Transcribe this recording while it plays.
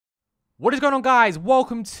What is going on, guys?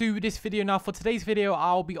 Welcome to this video. Now for today's video,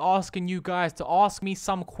 I'll be asking you guys to ask me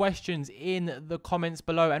some questions in the comments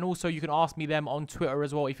below, and also you can ask me them on Twitter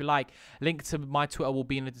as well if you like. Link to my Twitter will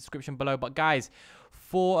be in the description below. But guys,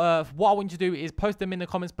 for what I want you to do is post them in the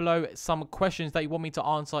comments below, some questions that you want me to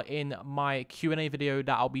answer in my Q&A video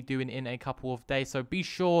that I'll be doing in a couple of days. So be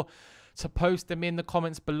sure to post them in the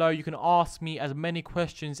comments below. You can ask me as many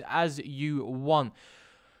questions as you want.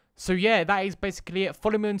 So yeah, that is basically it.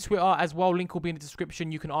 Follow me on Twitter as well. Link will be in the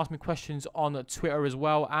description. You can ask me questions on Twitter as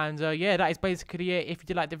well. And yeah, that is basically it. If you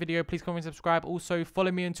did like the video, please comment and subscribe. Also,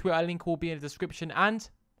 follow me on Twitter. Link will be in the description. And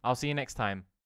I'll see you next time.